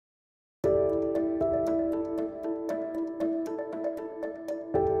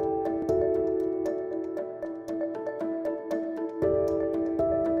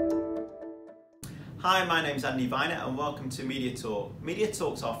Hi, my name's Andy Viner and welcome to MEDIAtalk.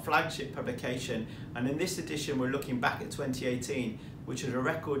 MEDIAtalk's our flagship publication, and in this edition we're looking back at 2018, which was a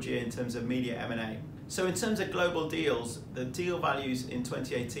record year in terms of media M&A. So in terms of global deals, the deal values in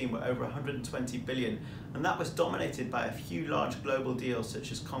 2018 were over 120 billion, and that was dominated by a few large global deals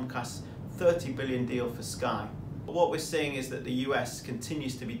such as Comcast's 30 billion deal for Sky. But what we're seeing is that the US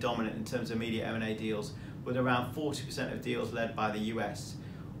continues to be dominant in terms of media M&A deals, with around 40% of deals led by the US.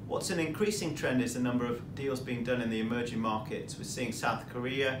 What's an increasing trend is the number of deals being done in the emerging markets. We're seeing South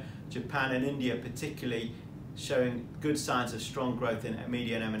Korea, Japan and India particularly showing good signs of strong growth in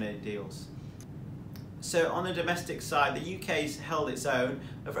media and M&A deals. So on the domestic side, the UK's held its own,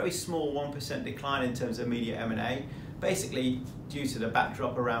 a very small 1% decline in terms of media M&A, basically due to the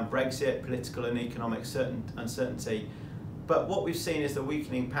backdrop around Brexit, political and economic uncertainty. But what we've seen is the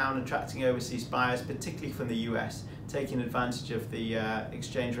weakening pound attracting overseas buyers, particularly from the US, taking advantage of the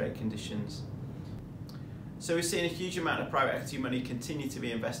exchange rate conditions. So we're seeing a huge amount of private equity money continue to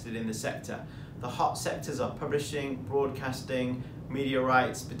be invested in the sector. The hot sectors are publishing, broadcasting, media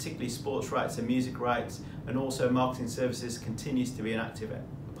rights, particularly sports rights and music rights, and also marketing services continues to be an active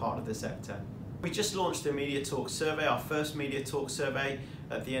part of the sector. We just launched the MEDIAtalk survey, our first MEDIAtalk survey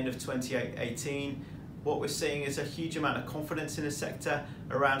at the end of 2018. What we're seeing is a huge amount of confidence in the sector.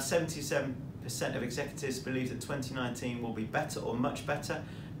 Around 77% of executives believe that 2019 will be better or much better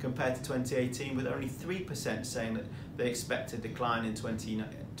compared to 2018, with only 3% saying that they expect a decline in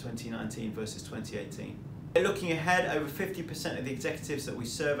 2019 versus 2018. Looking ahead, over 50% of the executives that we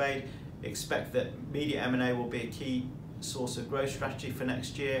surveyed expect that media M&A will be a key source of growth strategy for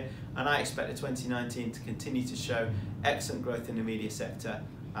next year, and I expect 2019 to continue to show excellent growth in the media sector,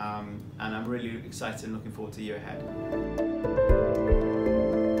 and I'm really excited and looking forward to the year ahead.